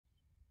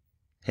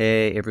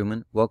Hey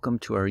everyone, welcome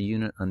to our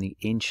unit on the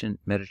ancient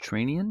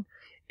Mediterranean,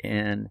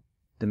 and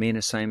the main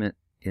assignment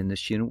in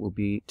this unit will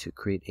be to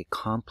create a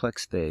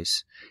complex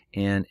vase,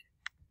 and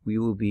we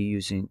will be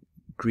using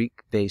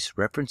Greek vase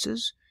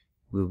references.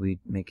 We'll be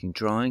making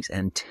drawings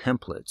and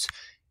templates.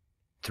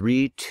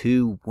 3,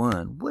 2,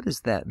 1. What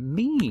does that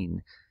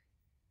mean?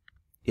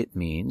 It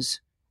means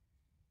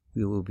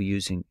we will be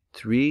using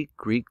 3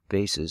 Greek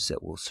vases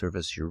that will serve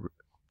as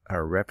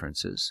our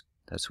references.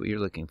 That's what you're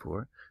looking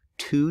for.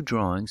 2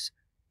 drawings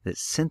that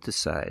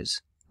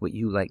synthesize what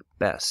you like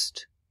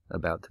best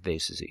about the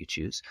vases that you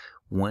choose.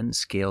 1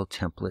 scale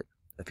template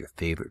of your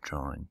favorite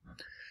drawing.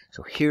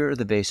 So here are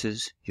the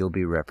vases you'll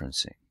be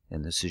referencing,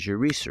 and this is your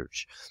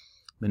research.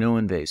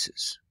 Minoan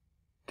vases,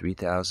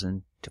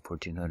 3000 to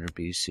 1400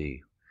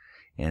 BC.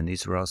 And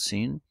these were all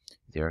seen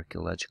at the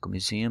Archaeological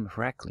Museum of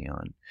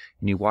Heraklion.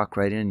 And you walk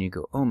right in and you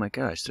go, oh my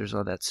gosh, there's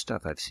all that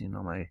stuff I've seen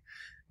all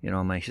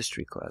my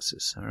history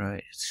classes. All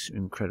right, it's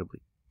incredibly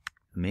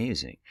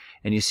amazing.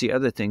 And you see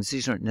other things.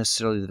 These aren't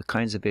necessarily the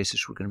kinds of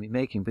vases we're going to be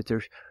making, but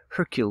they're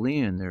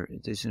Herculean. They're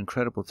these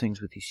incredible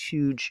things with these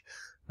huge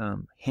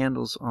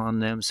handles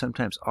on them,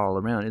 sometimes all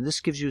around. And this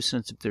gives you a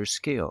sense of their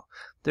scale.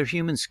 They're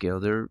human scale.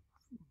 They're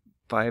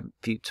 5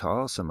 feet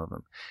tall, some of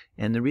them.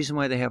 And the reason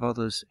why they have all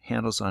those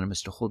handles on them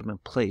is to hold them in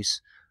place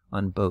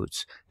on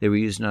boats. They were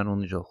used not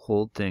only to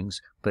hold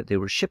things, but they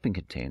were shipping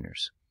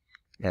containers,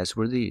 as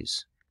were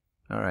these.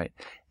 All right.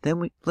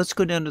 Then let's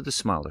go down to the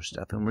smaller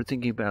stuff, and we're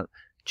thinking about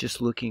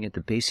just looking at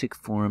the basic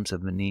forms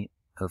of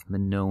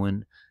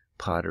Minoan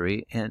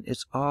pottery, and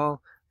it's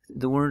all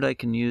the word I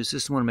can use.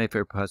 This is one of my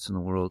favorite pots in the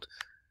world.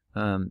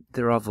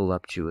 They're all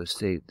voluptuous.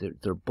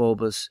 They're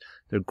bulbous.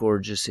 They're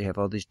gorgeous. They have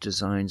all these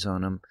designs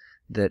on them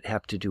that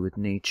have to do with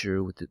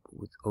nature, with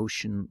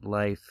ocean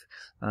life,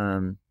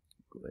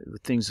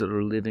 with things that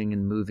are living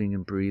and moving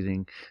and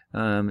breathing.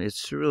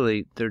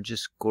 They're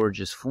just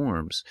gorgeous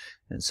forms,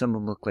 and some of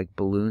them look like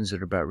balloons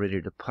that are about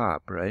ready to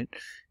pop, right?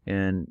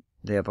 And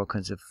they have all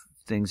kinds of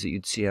things that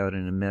you'd see out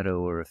in a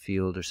meadow or a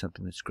field or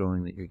something that's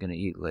growing that you're going to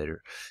eat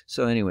later.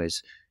 So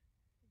anyways,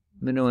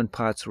 Minoan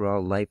pots were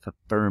all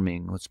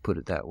life-affirming, let's put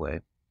it that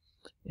way,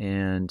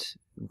 and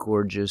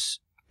gorgeous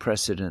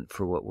precedent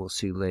for what we'll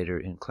see later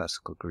in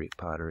classical Greek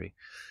pottery.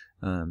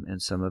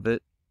 And some of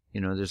it,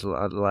 there's a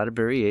lot of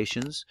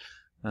variations,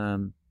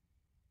 and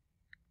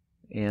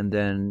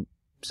then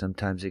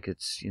sometimes it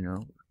gets,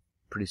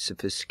 pretty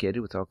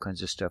sophisticated with all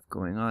kinds of stuff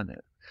going on.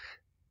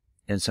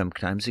 And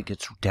sometimes it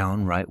gets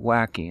downright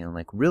wacky. And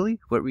like, really?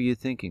 What were you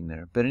thinking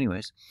there? But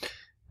anyways,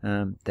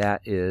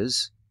 that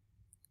is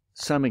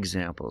some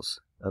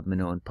examples of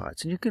Minoan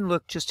pots. And you can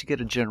look just to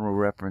get a general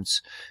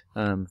reference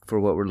for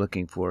what we're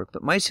looking for.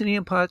 But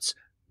Mycenaean pots,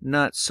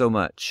 not so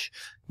much.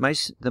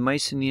 The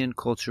Mycenaean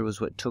culture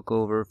was what took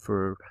over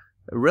for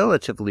a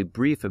relatively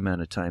brief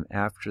amount of time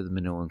after the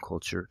Minoan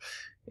culture.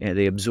 And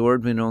they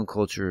absorbed Minoan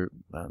culture,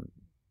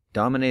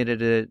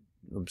 dominated it,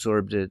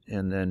 absorbed it,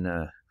 and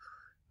then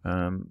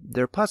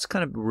their pots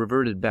kind of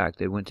reverted back.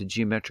 They went to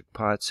geometric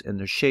pots, and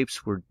their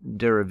shapes were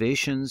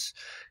derivations,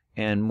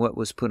 and what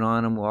was put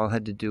on them all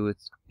had to do with,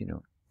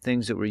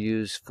 things that were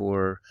used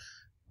for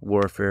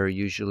warfare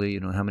usually,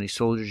 how many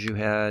soldiers you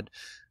had,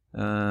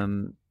 how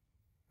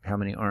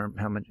many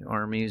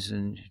armies,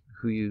 and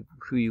who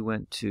you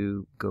went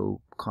to go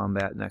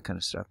combat, and that kind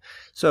of stuff.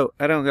 So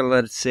I don't got a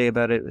lot to say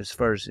about it. As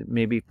far as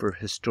maybe for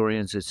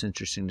historians it's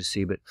interesting to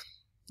see, but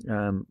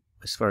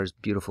as far as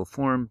beautiful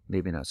form,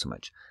 maybe not so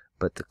much.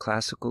 But the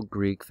classical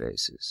Greek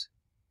vases,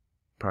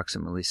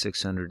 approximately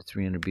 600 to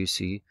 300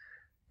 BC.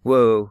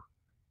 Whoa,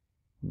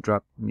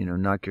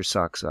 knock your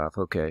socks off.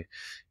 Okay,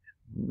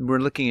 we're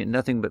looking at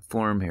nothing but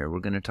form here.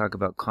 We're going to talk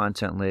about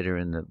content later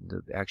in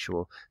the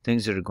actual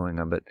things that are going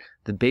on, but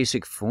the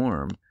basic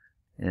form.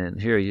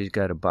 And here you've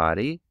got a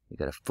body, you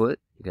got a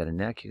foot, you got a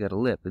neck, you got a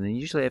lip, and then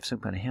you usually have some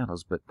kind of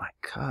handles. But my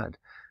God,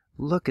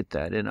 look at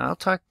that. And I'll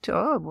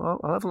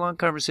have a long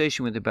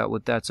conversation with you about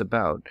what that's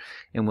about,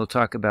 and we'll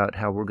talk about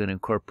how we're going to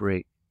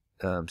incorporate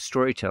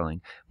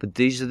storytelling. But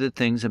these are the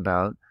things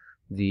about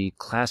the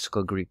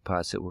classical Greek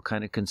pots that were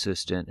kind of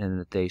consistent, and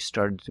that they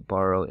started to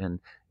borrow and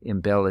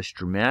embellish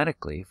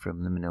dramatically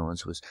from the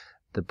Minoans was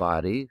the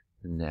body,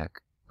 the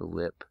neck, the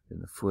lip,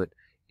 and the foot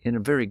in a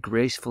very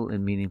graceful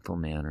and meaningful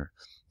manner.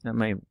 That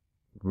might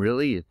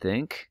really, you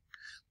think?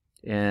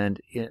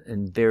 And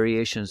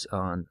variations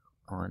on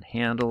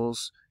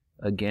handles,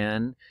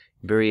 again,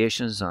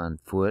 variations on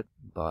foot,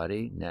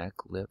 body, neck,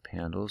 lip,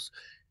 handles.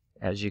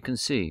 As you can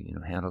see,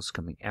 handles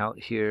coming out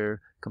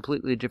here,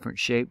 completely different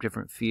shape,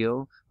 different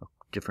feel, a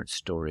different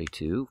story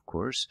too, of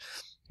course,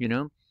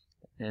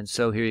 And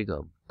so here you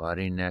go,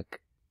 body, neck,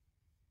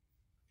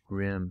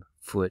 rim,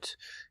 foot.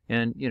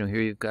 And,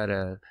 here you've got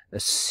a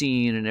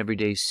scene, an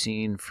everyday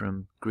scene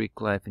from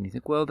Greek life, and you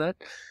think, well, that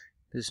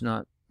is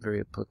not very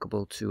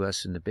applicable to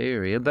us in the Bay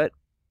Area, but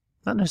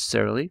not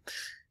necessarily.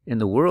 In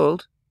the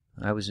world,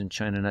 I was in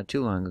China not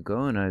too long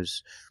ago, and I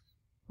was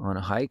on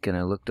a hike, and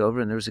I looked over,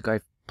 and there was a guy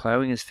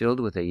plowing his field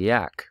with a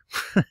yak.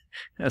 I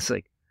was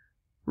like,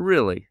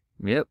 really?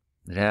 Yep,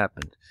 it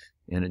happened.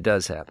 And it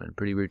does happen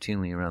pretty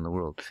routinely around the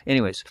world.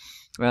 Anyways,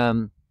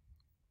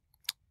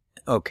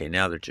 okay,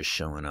 now they're just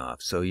showing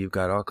off. So you've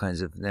got all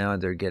kinds of, now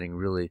they're getting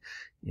really,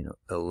 you know,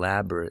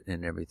 elaborate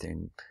and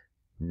everything.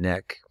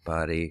 Neck,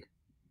 body,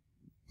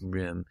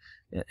 rim.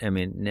 I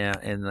mean, now,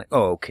 and like,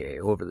 oh, okay,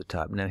 over the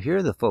top. Now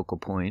here the focal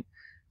point,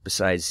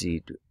 besides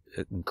the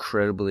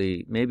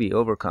incredibly, maybe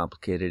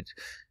overcomplicated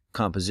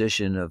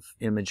composition of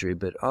imagery,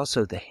 but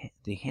also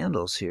the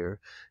handles here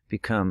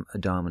become a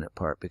dominant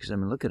part, because I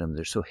mean, look at them,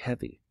 they're so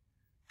heavy.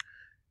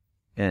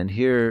 And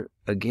here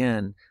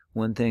again,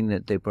 one thing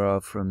that they borrow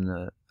from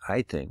the,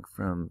 I think,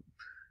 from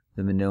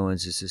the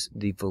Minoans is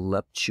the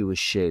voluptuous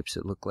shapes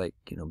that look like,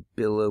 you know,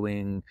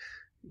 billowing,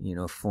 you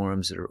know,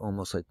 forms that are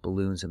almost like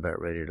balloons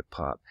about ready to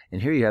pop.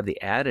 And here you have the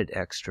added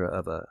extra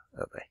of a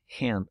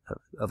hand,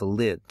 of a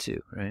lid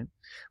too, right?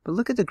 But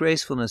look at the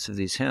gracefulness of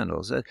these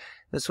handles.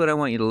 That's what I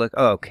want you to look.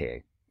 Oh,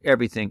 okay,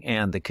 everything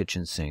and the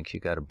kitchen sink. You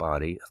got a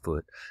body, a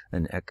foot,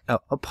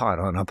 a pot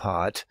on a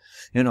pot,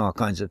 and all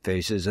kinds of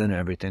faces and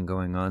everything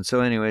going on.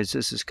 So anyways,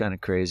 this is kind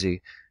of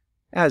crazy,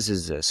 as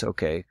is this.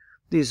 Okay,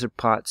 these are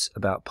pots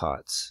about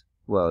pots.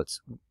 Well, it's,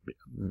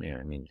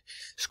 I mean,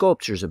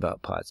 sculptures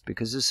about pots,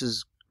 because this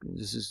is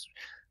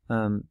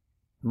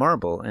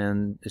marble,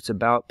 and it's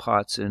about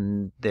pots,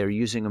 and they're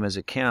using them as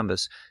a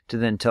canvas to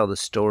then tell the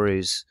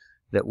stories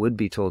that would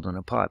be told on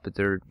a pot, but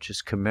they're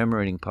just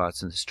commemorating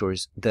pots and the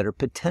stories that are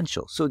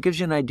potential. So it gives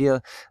you an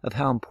idea of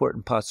how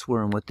important pots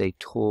were and what they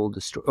told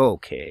the story.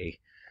 Okay,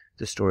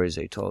 the stories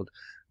they told.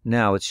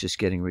 Now it's just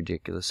getting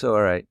ridiculous. So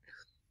all right,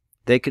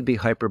 they could be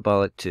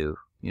hyperbolic too.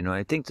 You know,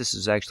 I think this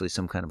is actually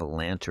some kind of a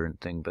lantern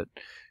thing, but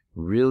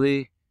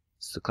really,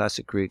 it's the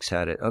classic Greeks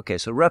had it. Okay,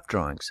 so rough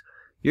drawings.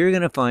 You're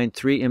going to find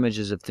 3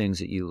 images of things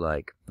that you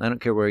like. I don't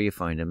care where you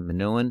find them,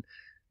 Minoan,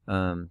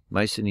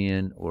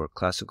 Mycenaean, or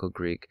classical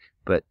Greek,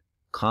 but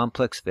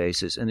complex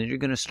faces. And then you're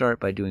going to start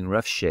by doing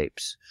rough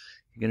shapes.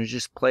 You're going to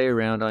just play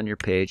around on your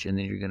page, and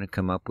then you're going to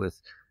come up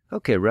with,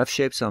 okay, rough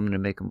shapes, so I'm going to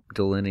make them,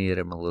 delineate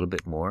them a little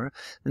bit more.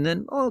 And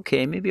then,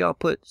 okay, maybe I'll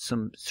put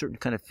some certain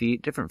kind of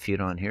feet, different feet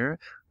on here.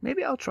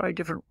 Maybe I'll try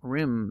different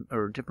rim,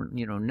 or different,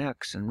 you know,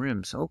 necks and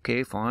rims.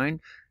 Okay,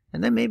 fine.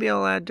 And then maybe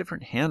I'll add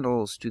different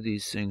handles to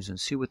these things and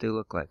see what they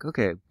look like.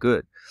 Okay,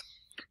 good.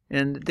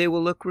 And they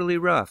will look really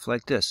rough,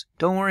 like this.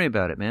 Don't worry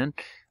about it, man.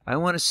 I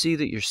want to see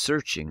that you're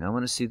searching. I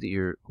want to see that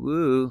you're,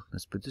 woo,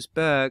 let's put this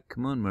back.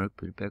 Come on, Mark,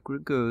 put it back where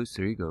it goes.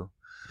 There you go.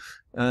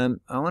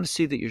 I want to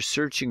see that you're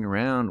searching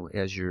around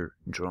as you're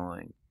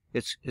drawing.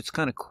 It's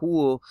kind of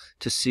cool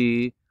to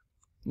see,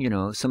 you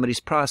know, somebody's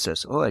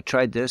process. Oh, I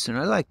tried this and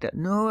I like that.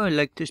 No, I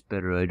like this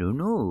better. I don't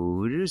know.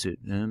 What is it?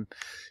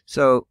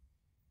 So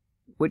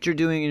what you're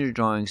doing in your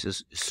drawings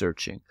is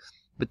searching.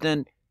 But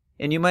then,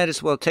 and you might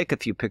as well take a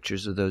few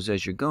pictures of those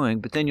as you're going,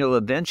 but then you'll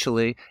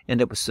eventually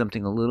end up with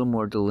something a little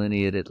more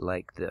delineated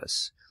like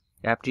this.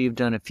 After you've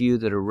done a few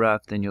that are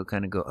rough, then you'll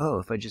kind of go, oh,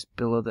 if I just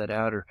billow that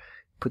out or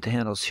put the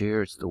handles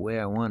here, it's the way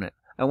I want it.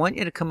 I want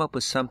you to come up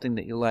with something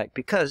that you like,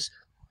 because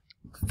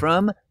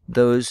from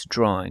those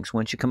drawings,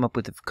 once you come up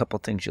with a couple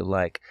things you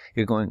like,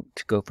 you're going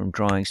to go from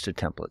drawings to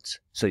templates.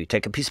 So you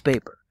take a piece of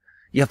paper,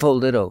 you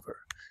fold it over,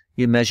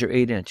 you measure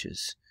 8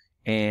 inches,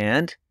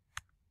 and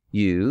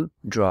you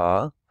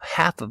draw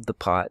half of the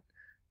pot,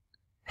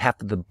 half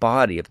of the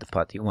body of the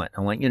pot that you want.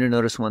 I want you to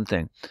notice one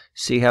thing.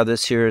 See how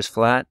this here is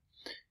flat?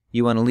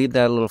 You want to leave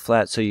that a little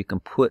flat so you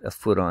can put a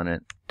foot on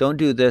it. Don't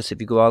do this.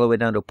 If you go all the way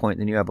down to a point,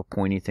 then you have a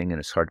pointy thing and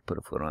it's hard to put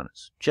a foot on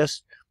it.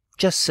 Just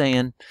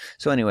saying.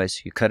 So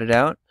anyways, you cut it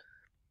out,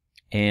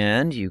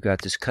 and you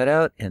got this cut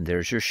out, and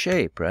there's your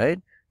shape,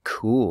 right?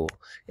 Cool.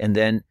 And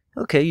then,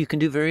 okay, you can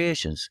do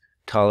variations.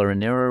 Taller and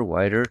narrower,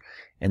 wider.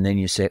 And then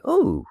you say,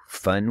 oh,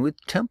 fun with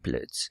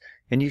templates.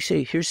 And you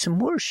say, here's some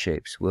more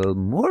shapes. Well,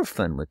 more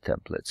fun with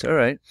templates. All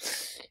right.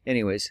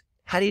 Anyways,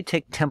 how do you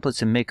take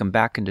templates and make them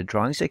back into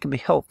drawings? They can be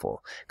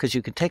helpful, because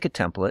you can take a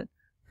template,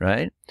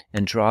 right,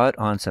 and draw it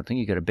on something.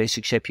 You get a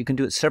basic shape. You can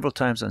do it several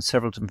times on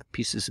several different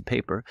pieces of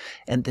paper,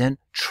 and then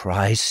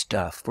try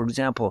stuff. For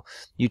example,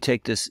 you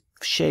take this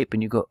shape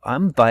and you go,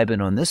 I'm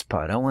vibing on this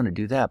pot. I want to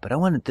do that, but I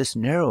want it this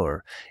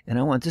narrower, and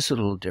I want this a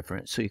little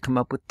different. So you come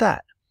up with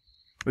that.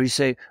 Or you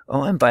say,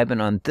 oh, I'm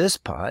vibing on this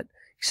pot,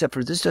 except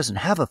for this doesn't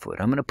have a foot.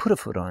 I'm going to put a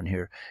foot on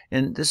here.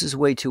 And this is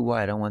way too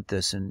wide. I want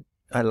this, and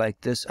I like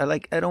this. I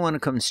don't want to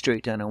come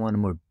straight down. I want it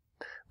more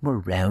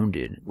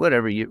rounded.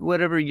 Whatever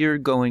you're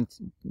going,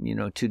 you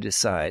know, to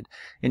decide.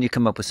 And you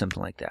come up with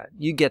something like that.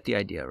 You get the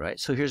idea, right?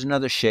 So here's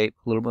another shape,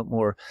 a little bit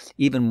more,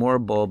 even more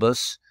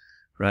bulbous,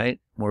 right?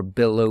 More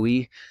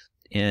billowy.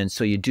 And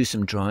so you do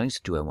some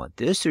drawings. Do I want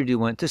this or do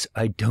I want this?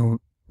 I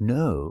don't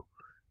know.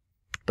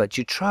 But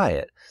you try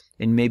it.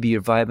 And maybe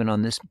you're vibing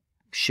on this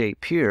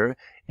shape here,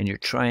 and you're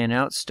trying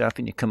out stuff,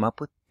 and you come up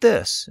with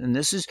this. And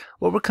this is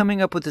what we're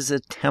coming up with, is a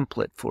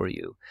template for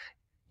you.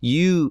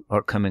 You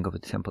are coming up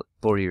with a template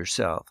for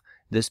yourself.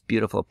 This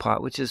beautiful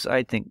pot, which is,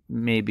 I think,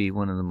 maybe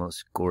one of the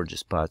most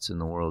gorgeous pots in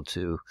the world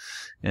too.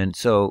 And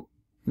so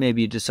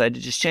Maybe you decide to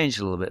just change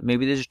it a little bit.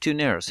 Maybe these are too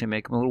narrow, so you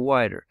make them a little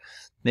wider.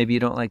 Maybe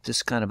you don't like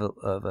this kind of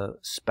a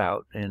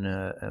spout and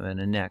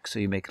a neck, so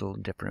you make it a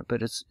little different.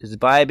 But it's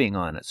vibing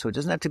on it, so it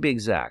doesn't have to be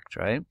exact,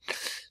 right?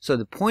 So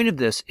the point of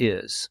this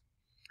is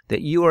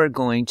that you are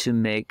going to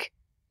make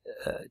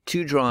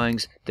 2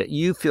 drawings that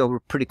you feel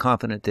pretty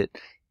confident that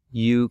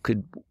you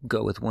could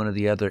go with one or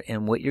the other.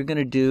 And what you're going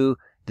to do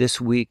this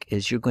week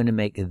is you're going to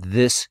make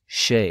this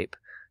shape,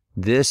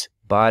 this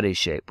body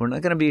shape. We're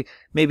not going to be,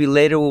 maybe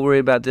later we'll worry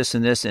about this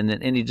and this and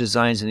then any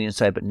designs on the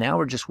inside, but now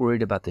we're just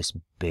worried about this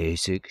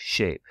basic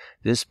shape.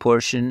 This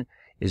portion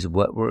is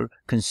what we're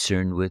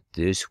concerned with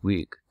this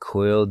week.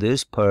 Coil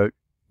this part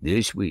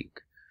this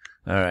week.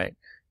 All right,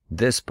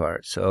 this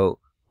part. So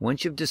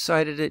once you've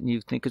decided it and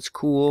you think it's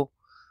cool,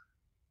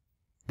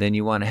 then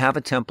you want to have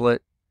a template,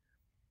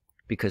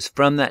 because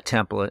from that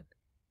template,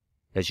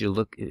 as you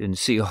look and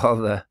see all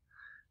the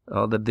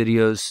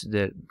videos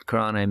that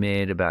Carl and I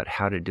made about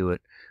how to do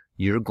it,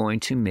 you're going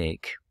to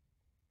make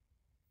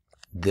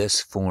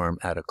this form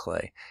out of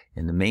clay.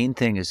 And the main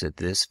thing is that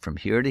this from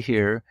here to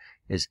here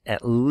is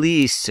at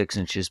least 6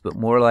 inches, but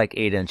more like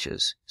 8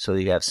 inches. So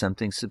you have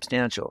something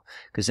substantial.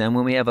 Because then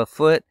when we have a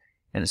foot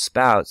and a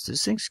spout,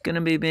 this thing's going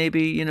to be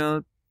maybe,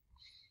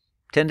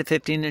 10 to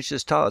 15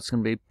 inches tall. It's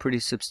going to be a pretty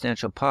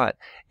substantial pot.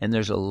 And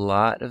there's a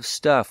lot of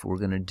stuff we're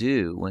going to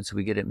do once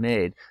we get it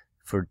made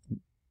for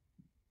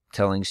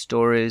telling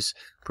stories,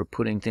 for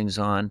putting things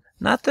on.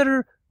 Not that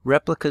are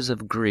replicas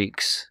of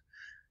Greeks.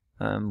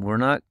 We're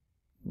not,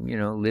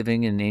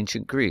 living in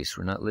ancient Greece.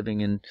 We're not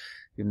living in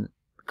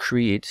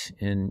Crete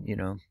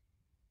in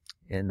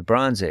the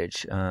Bronze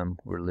Age.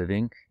 We're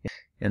living.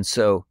 And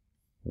so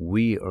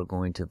we are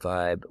going to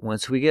vibe.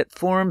 Once we get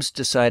forms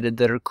decided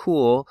that are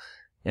cool,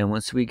 and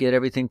once we get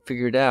everything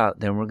figured out,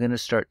 then we're going to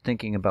start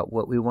thinking about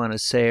what we want to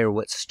say or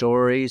what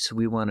stories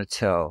we want to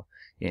tell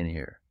in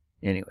here.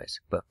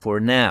 Anyways, but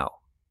for now,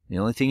 the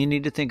only thing you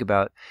need to think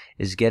about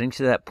is getting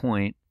to that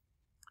point.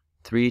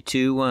 3,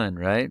 2, 1,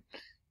 right?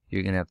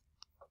 You're going to have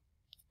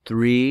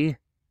 3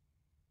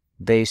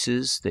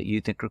 vases that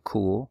you think are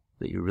cool,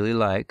 that you really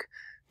like,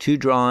 2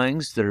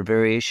 drawings that are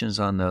variations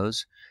on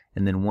those,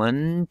 and then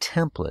 1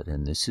 template,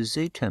 and this is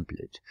a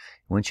template.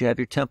 Once you have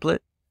your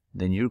template,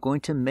 then you're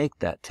going to make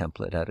that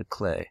template out of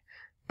clay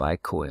by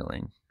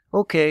coiling.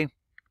 Okay,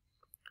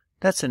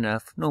 that's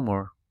enough. No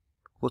more.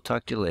 We'll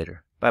talk to you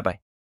later. Bye-bye.